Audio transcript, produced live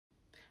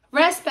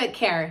respite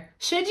care.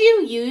 Should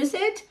you use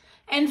it?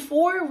 And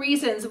 4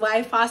 reasons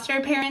why foster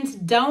parents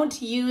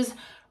don't use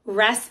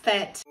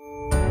respite.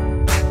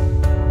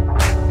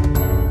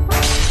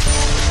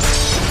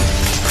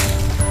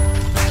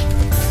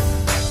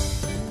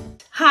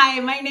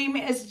 Hi, my name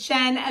is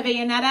Jen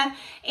Avellaneda,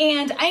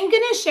 and I'm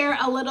going to share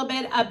a little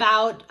bit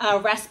about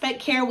respite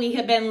care. We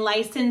have been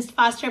licensed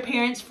foster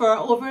parents for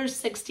over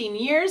 16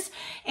 years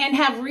and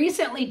have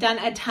recently done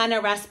a ton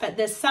of respite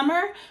this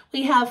summer.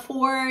 We have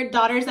 4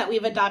 daughters that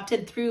we've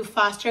adopted through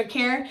foster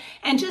care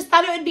and just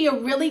thought it would be a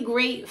really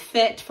great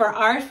fit for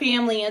our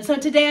family. And so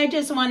today I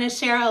just want to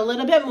share a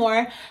little bit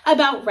more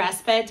about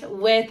respite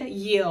with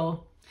you.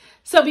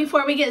 So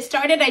before we get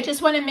started, I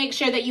just want to make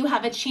sure that you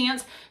have a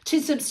chance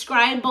to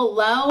subscribe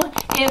below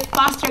if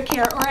foster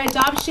care or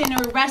adoption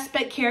or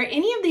respite care,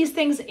 any of these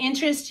things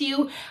interest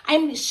you.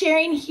 I'm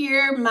sharing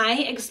here my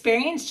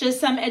experience, just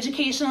some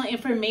educational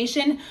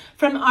information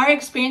from our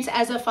experience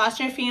as a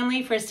foster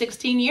family for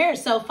 16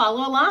 years. So follow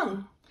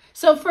along.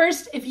 So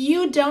first, if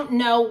you don't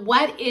know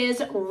what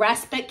is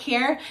respite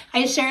care,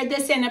 I shared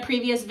this in a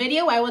previous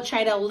video. I will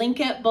try to link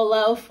it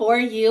below for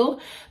you.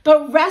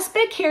 But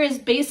respite care is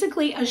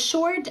basically a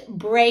short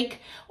break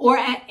or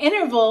an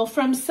interval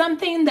from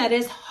something that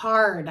is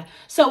hard.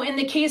 So in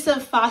the case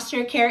of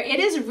foster care,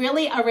 it is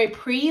really a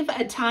reprieve,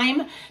 a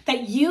time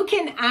that you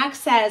can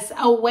access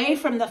away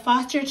from the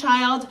foster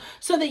child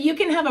so that you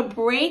can have a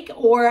break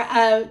or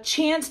a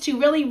chance to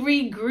really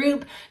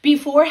regroup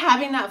before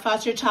having that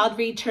foster child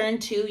return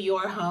to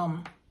your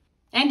home.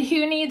 And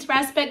who needs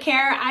respite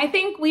care? I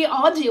think we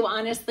all do,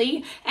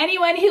 honestly.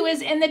 Anyone who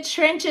is in the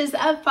trenches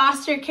of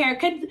foster care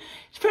could,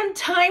 from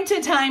time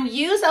to time,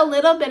 use a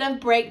little bit of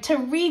break to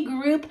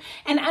regroup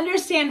and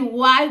understand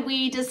why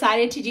we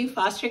decided to do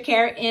foster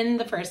care in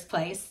the first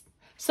place.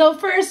 So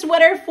first,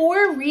 what are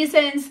 4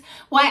 reasons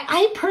why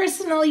I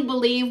personally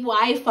believe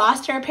why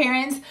foster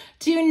parents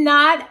do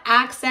not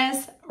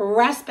access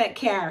respite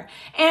care?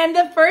 And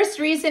the first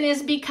reason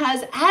is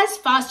because as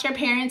foster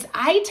parents,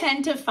 I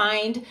tend to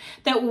find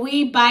that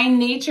we by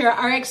nature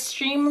are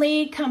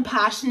extremely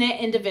compassionate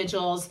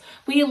individuals.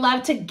 We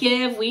love to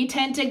give. We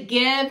tend to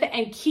give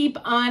and keep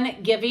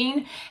on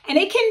giving. And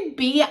it can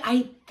be,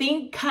 I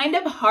think, kind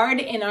of hard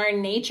in our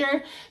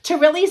nature to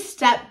really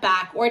step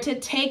back or to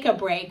take a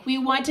break. We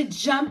want to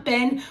jump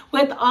in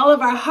with all of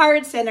our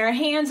hearts and our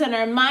hands and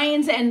our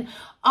minds and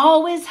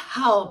always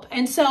help.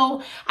 And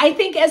so I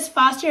think as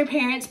foster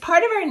parents,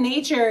 part of our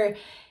nature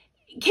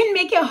can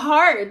make it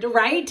hard,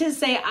 right? To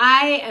say,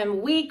 I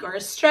am weak or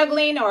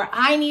struggling, or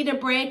I need a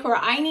break, or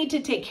I need to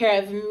take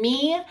care of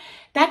me.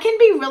 That can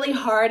be really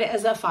hard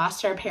as a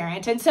foster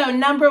parent. And so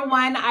number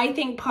 1, I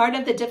think part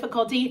of the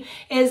difficulty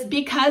is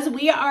because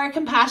we are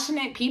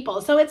compassionate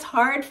people. So it's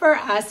hard for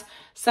us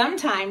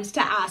sometimes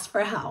to ask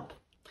for help.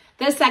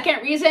 The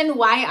second reason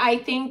why I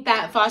think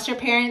that foster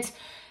parents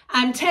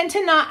tend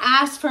to not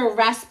ask for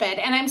respite.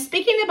 And I'm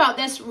speaking about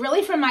this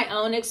really from my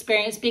own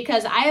experience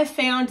because I have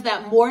found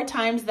that more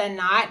times than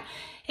not,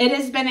 it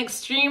has been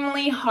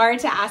extremely hard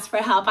to ask for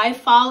help. I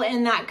fall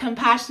in that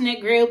compassionate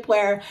group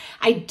where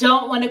I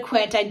don't want to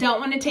quit. I don't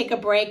want to take a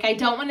break. I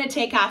don't want to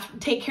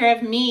take care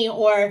of me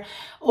or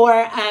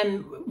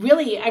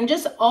really, I'm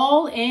just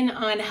all in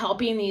on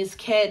helping these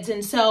kids.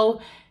 And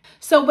so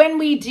when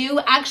we do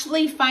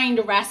actually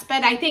find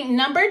respite, I think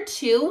number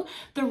 2,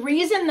 the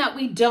reason that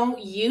we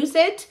don't use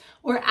it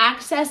or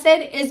access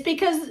it is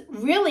because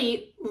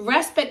really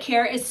respite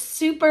care is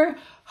super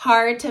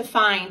hard to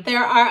find.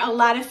 There are a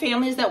lot of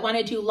families that want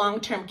to do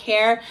long-term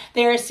care.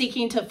 They are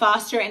seeking to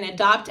foster and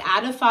adopt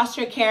out of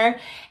foster care,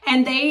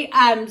 and they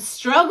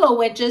struggle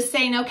with just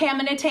saying, okay, I'm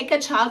going to take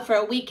a child for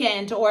a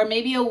weekend or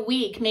maybe a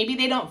week. Maybe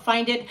they don't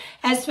find it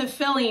as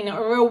fulfilling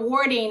or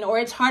rewarding, or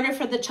it's harder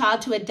for the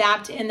child to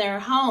adapt in their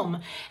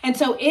home. And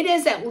so it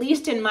is, at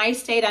least in my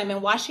state, I'm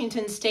in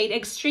Washington State,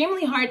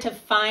 extremely hard to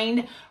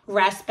find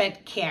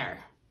respite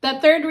care. The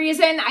third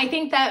reason I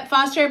think that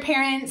foster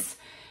parents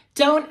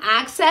don't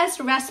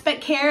access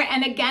respite care,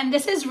 and again,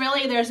 this is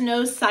really, there's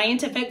no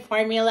scientific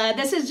formula.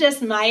 This is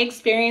just my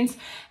experience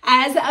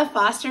as a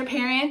foster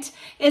parent,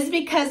 is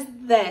because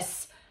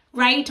this,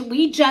 right?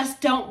 We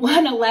just don't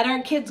want to let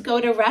our kids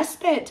go to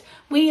respite.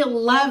 We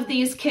love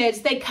these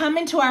kids. They come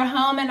into our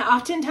home, and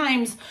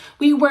oftentimes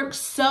we work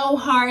so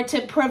hard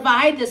to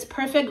provide this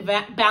perfect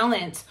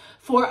balance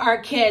for our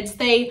kids.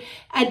 They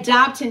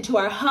adopt into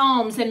our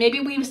homes, and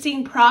maybe we've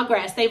seen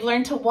progress. They've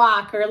learned to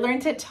walk or learn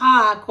to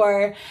talk,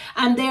 or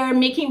they're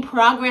making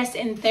progress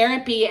in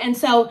therapy. And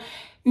so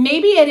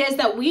maybe it is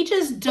that we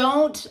just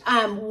don't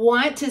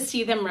want to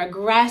see them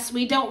regress.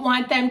 We don't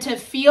want them to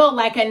feel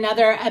like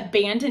another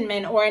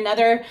abandonment or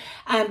another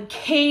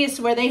case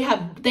where they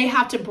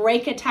have to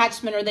break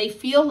attachment, or they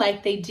feel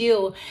like they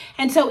do.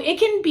 And so it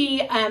can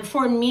be,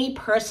 for me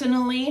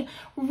personally,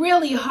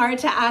 really hard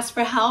to ask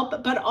for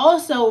help, but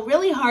also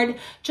really hard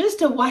just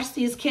to watch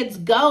these kids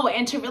go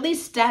and to really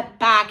step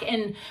back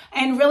and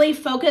really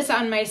focus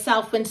on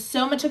myself when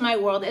so much of my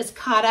world is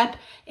caught up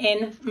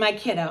in my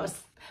kiddos.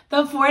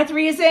 The fourth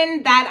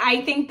reason that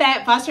I think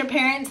that foster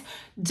parents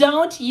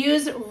don't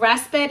use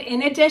respite,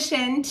 in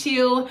addition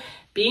to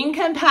being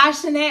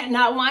compassionate,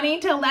 not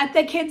wanting to let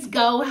the kids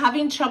go,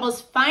 having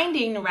troubles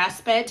finding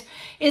respite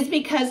is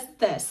because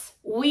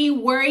we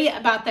worry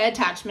about the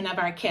attachment of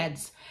our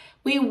kids.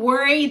 We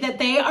worry that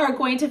they are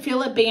going to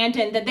feel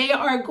abandoned, that they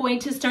are going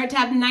to start to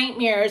have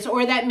nightmares,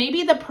 or that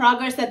maybe the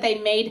progress that they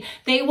made,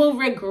 they will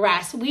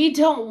regress. We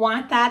don't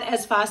want that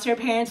as foster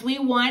parents. We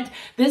want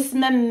this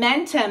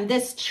momentum,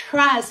 this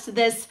trust,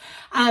 this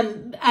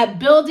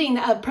building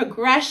of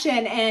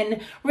progression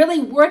and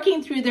really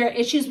working through their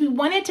issues. We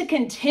want it to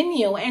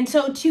continue. And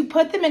so to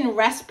put them in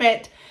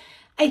respite,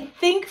 I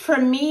think for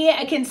me,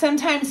 it can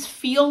sometimes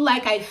feel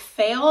like I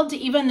failed,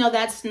 even though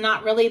that's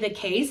not really the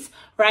case,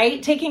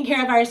 right? Taking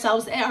care of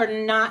ourselves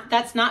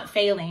that's not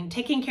failing.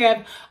 Taking care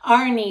of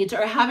our needs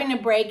or having a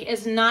break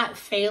is not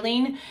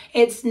failing.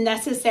 It's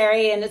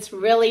necessary and it's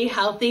really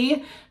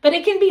healthy, but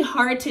it can be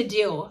hard to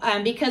do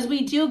because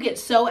we do get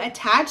so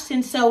attached.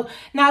 And so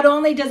not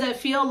only does it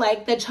feel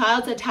like the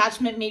child's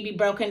attachment may be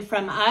broken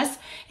from us,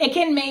 it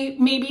can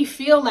maybe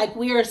feel like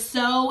we are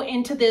so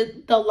into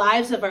the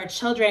lives of our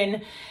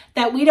children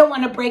that we don't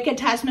want to break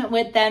attachment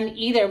with them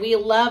either. We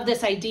love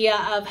this idea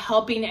of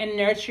helping and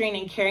nurturing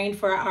and caring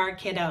for our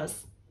kiddos.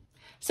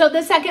 So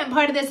the second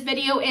part of this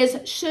video is,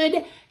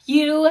 should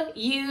you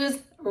use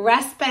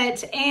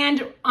respite?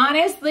 And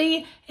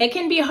honestly, it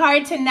can be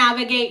hard to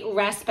navigate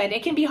respite.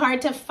 It can be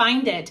hard to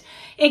find it.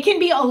 It can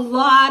be a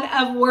lot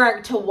of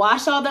work to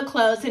wash all the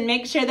clothes and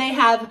make sure they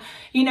have,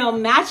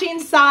 matching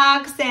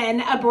socks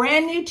and a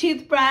brand new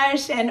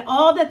toothbrush and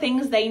all the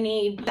things they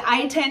need.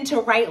 I tend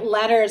to write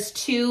letters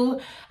to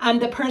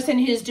the person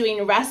who's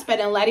doing respite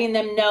and letting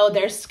them know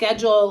their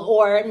schedule,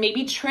 or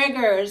maybe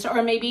triggers,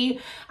 or maybe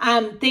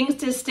things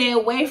to stay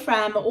away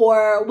from,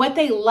 or what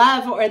they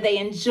love or they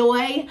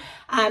enjoy.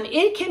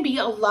 It can be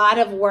a lot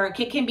of work.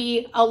 It can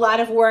be a lot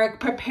of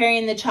work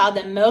preparing the child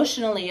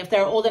emotionally if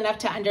they're old enough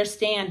to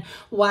understand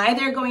why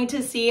they're going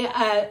to see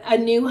a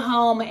new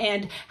home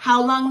and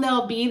how long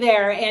they'll be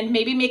there, and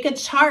maybe make a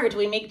chart.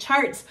 We make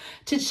charts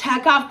to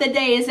check off the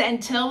days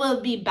until we'll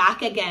be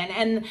back again.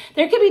 And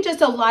there could be just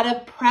a lot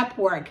of prep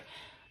work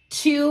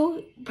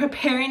to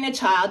preparing a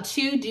child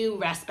to do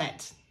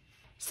respite.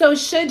 So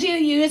should you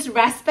use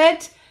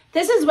respite?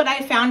 This is what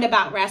I found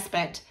about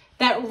respite,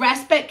 that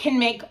respite can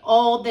make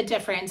all the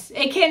difference.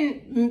 It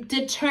can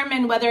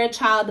determine whether a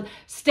child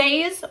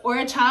stays or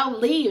a child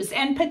leaves.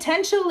 And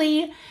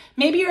potentially,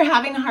 maybe you're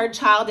having a hard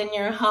child in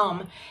your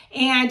home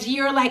and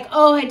you're like,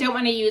 oh, I don't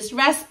want to use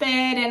respite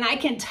and I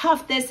can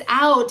tough this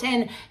out.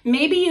 And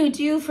maybe you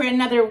do for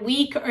another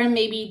week or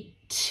maybe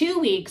 2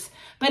 weeks,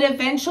 but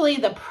eventually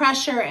the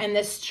pressure and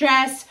the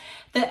stress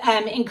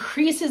that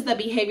increases the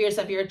behaviors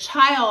of your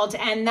child,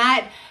 and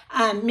that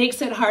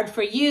makes it hard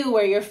for you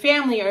or your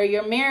family or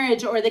your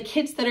marriage or the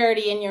kids that are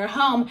already in your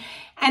home.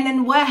 And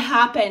then what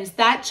happens?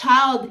 That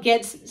child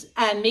gets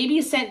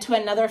maybe sent to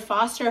another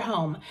foster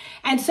home.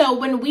 And so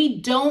when we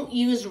don't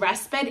use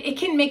respite, it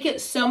can make it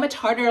so much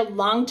harder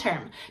long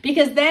term,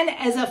 because then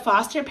as a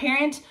foster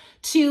parent,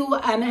 to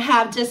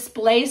have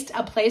displaced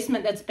a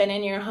placement that's been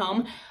in your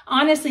home,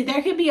 honestly,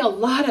 there could be a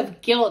lot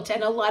of guilt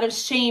and a lot of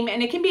shame,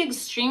 and it can be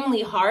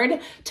extremely hard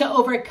to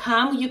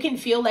overcome. You can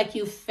feel like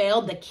you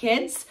failed the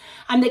kids,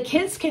 and the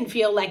kids can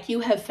feel like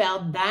you have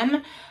failed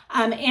them.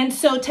 And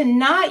so to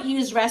not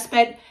use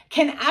respite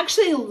can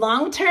actually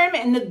long-term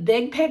in the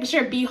big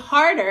picture be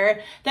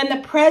harder than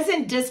the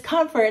present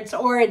discomforts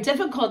or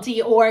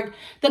difficulty or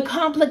the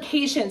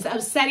complications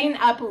of setting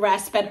up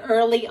respite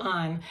early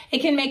on. It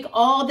can make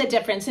all the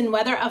difference in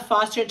whether a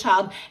foster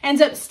child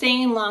ends up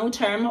staying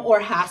long-term or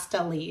has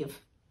to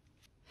leave.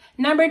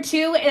 Number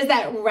 2 is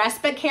that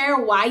respite care,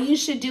 why you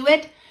should do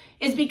it,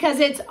 is because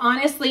it's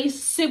honestly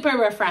super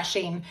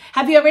refreshing.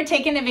 Have you ever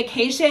taken a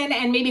vacation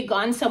and maybe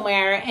gone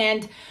somewhere,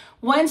 and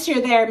once you're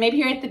there, maybe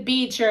you're at the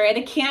beach or at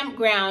a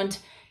campground,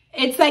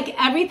 it's like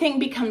everything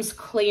becomes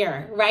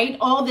clear, right?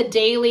 All the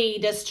daily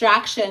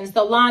distractions,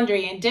 the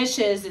laundry and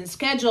dishes and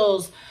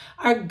schedules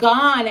are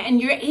gone,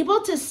 and you're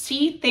able to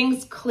see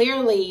things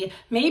clearly,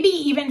 maybe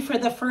even for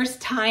the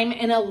first time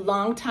in a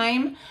long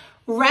time.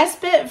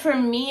 Respite for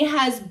me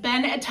has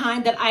been a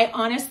time that I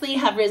honestly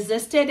have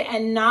resisted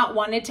and not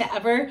wanted to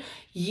ever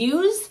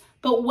use.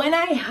 But when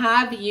I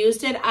have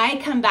used it, I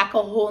come back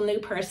a whole new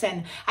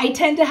person. I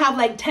tend to have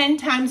like 10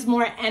 times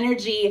more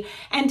energy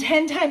and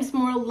 10 times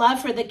more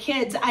love for the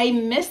kids. I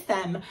miss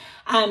them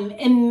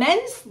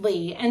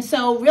immensely. And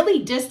so really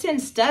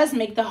distance does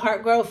make the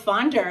heart grow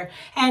fonder.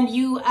 And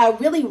you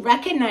really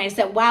recognize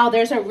that, wow,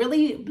 there's a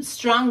really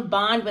strong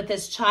bond with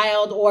this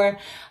child, or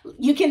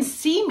you can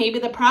see maybe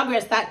the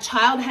progress that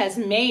child has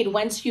made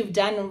once you've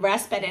done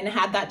respite and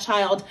had that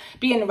child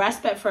be in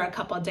respite for a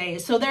couple of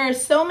days. So there are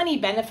so many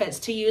benefits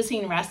to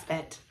using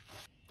respite.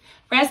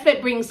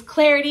 Respite brings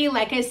clarity,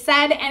 like I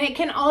said, and it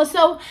can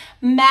also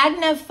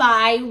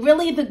magnify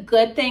really the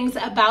good things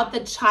about the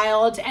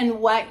child and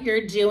what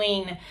you're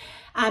doing.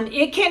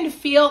 It can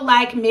feel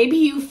like maybe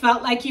you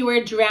felt like you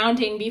were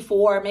drowning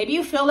before. Maybe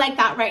you feel like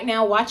that right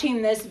now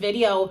watching this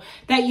video,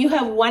 that you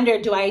have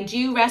wondered, do I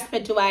do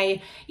respite? Do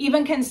I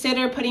even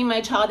consider putting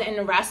my child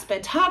in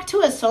respite? Talk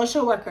to a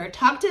social worker.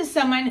 Talk to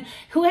someone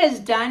who has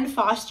done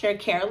foster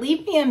care.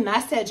 Leave me a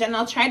message and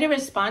I'll try to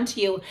respond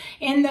to you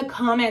in the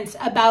comments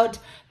about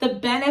the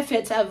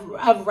benefits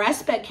of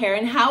respite care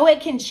and how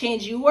it can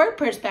change your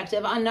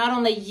perspective on not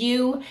only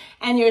you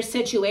and your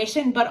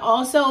situation, but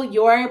also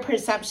your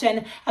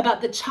perception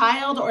about the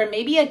child or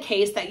maybe a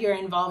case that you're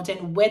involved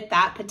in with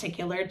that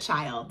particular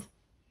child.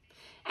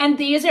 And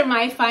these are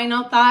my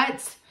final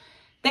thoughts.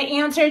 The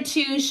answer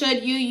to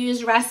should you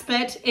use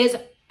respite is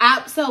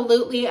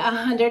absolutely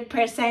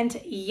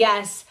 100%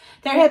 yes.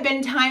 There have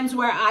been times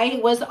where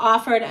I was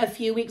offered a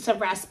few weeks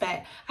of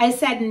respite. I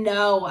said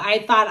no.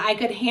 I thought I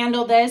could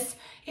handle this.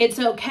 It's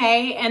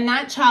okay. And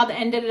that child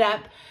ended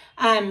up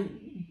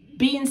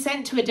being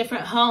sent to a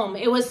different home.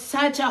 It was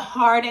such a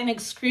hard and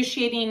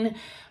excruciating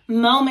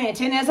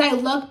moment. And as I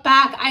look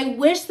back, I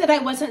wish that I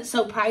wasn't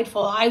so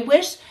prideful. I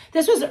wish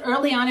this was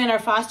early on in our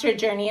foster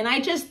journey and I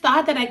just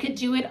thought that I could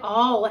do it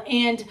all.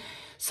 And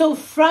so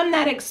from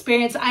that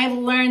experience, I've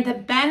learned the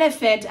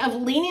benefit of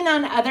leaning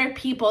on other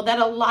people, that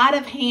a lot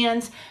of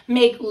hands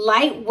make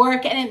light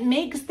work, and it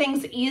makes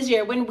things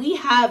easier when we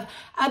have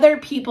other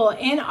people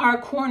in our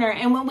corner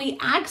and when we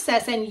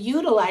access and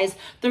utilize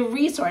the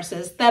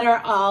resources that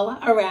are all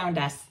around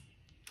us.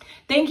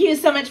 Thank you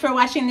so much for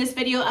watching this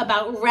video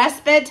about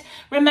respite.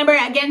 Remember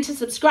again to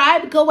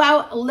subscribe, go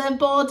out, live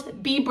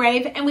bold, be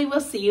brave, and we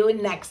will see you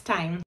next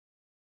time.